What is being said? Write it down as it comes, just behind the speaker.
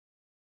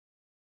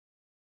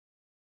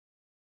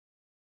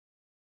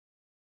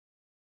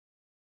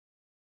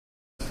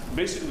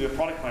basically the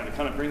product plan to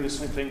kind of bring this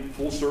thing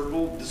full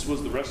circle. This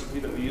was the recipe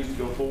that we used to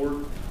go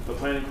forward. The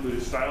plan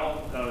included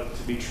style to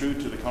be true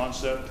to the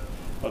concept,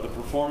 the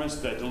performance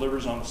that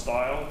delivers on the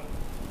style,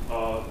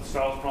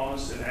 style's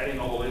promise, and adding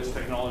all the latest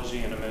technology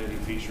and amenity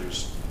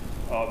features.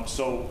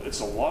 So it's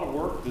a lot of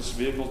work. This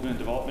vehicle's been in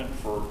development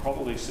for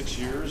probably 6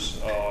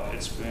 years.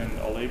 It's been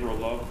a labor of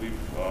love. We're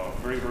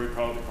very, very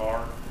proud of the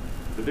car.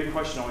 The big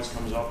question always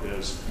comes up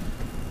is,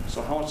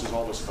 so how much does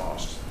all this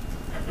cost?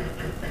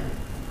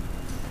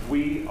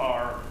 We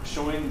are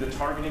showing the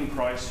targeting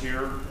price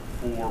here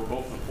for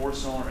both the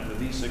 4-cylinder and the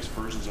V6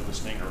 versions of the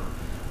Stinger.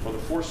 For the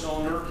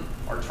 4-cylinder,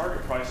 our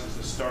target price is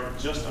to start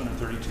just under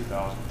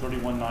 $32,000,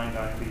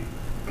 $31,990,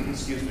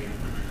 excuse me.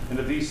 And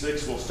the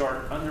V6 will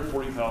start under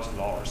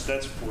 $40,000.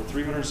 That's for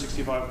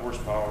 365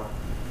 horsepower,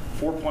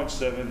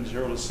 4.7,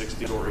 0 to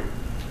 60 story.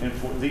 And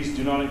these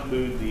do not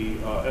include the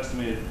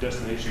estimated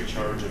destination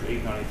charge of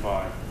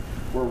 $895.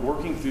 We're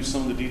working through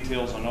some of the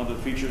details on other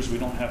features. We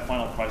don't have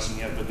final pricing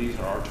yet, but these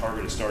are our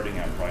targeted starting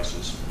at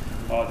prices.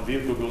 The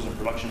vehicle goes in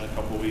production in a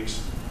couple of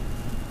weeks.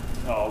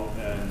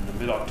 In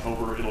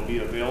mid-October, it'll be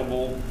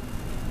available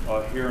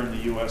here in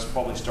the U.S.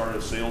 Probably start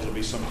of sales will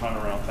be sometime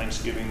around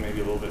Thanksgiving,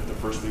 maybe a little bit the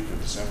first week of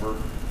December.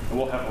 And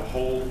we'll have a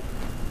whole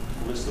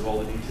list of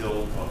all the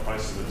detailed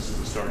prices, but this is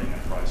the starting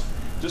at price.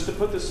 Just to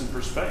put this in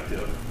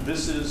perspective,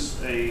 this is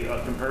a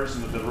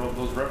comparison of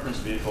those reference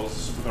vehicles.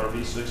 This is with our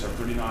V6, our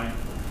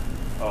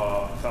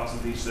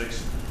 39,000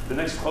 V6. The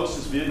next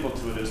closest vehicle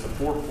to it is the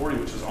 440,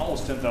 which is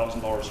almost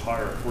 $10,000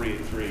 higher at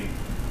 $48,300.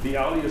 The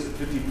Audi is at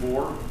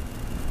 $54,000.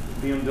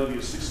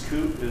 BMW 6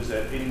 Coupe is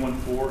at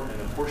 $81,400, and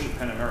the Porsche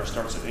Panamera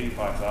starts at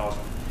 $85,000.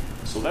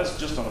 So that's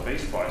just on the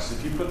base price.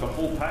 If you put the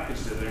whole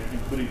package together,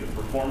 including the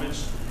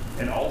performance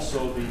and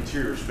also the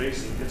interior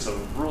spacing, it's a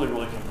really,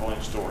 really compelling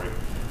story.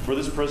 For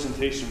this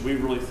presentation, we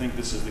really think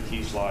this is the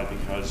key slide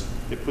because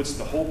it puts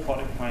the whole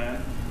product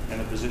plan and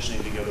the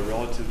positioning together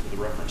relative to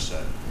the reference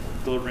set,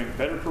 delivering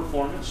better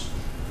performance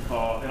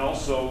and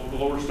also the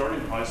lower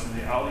starting price than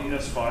the Audi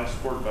S5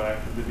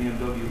 Sportback, the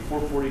BMW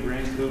 440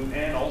 Gran Coupe,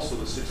 and also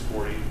the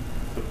 640,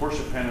 the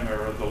Porsche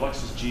Panamera, the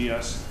Lexus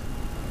GS,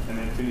 and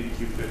the Infiniti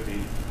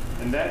Q50.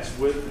 And that's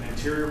with an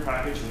interior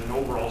package and an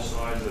overall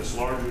size that's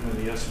larger than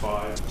the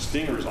S5.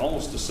 Stinger is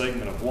almost a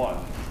segment of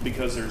one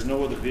because there's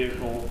no other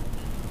vehicle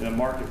in the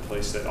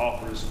marketplace that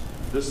offers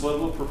this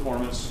level of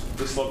performance,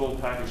 this level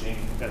of packaging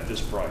at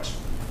this price.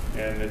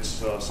 And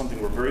it's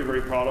something we're very,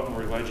 very proud of, and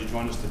we're glad you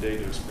joined us today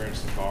to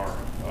experience the car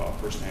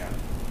firsthand.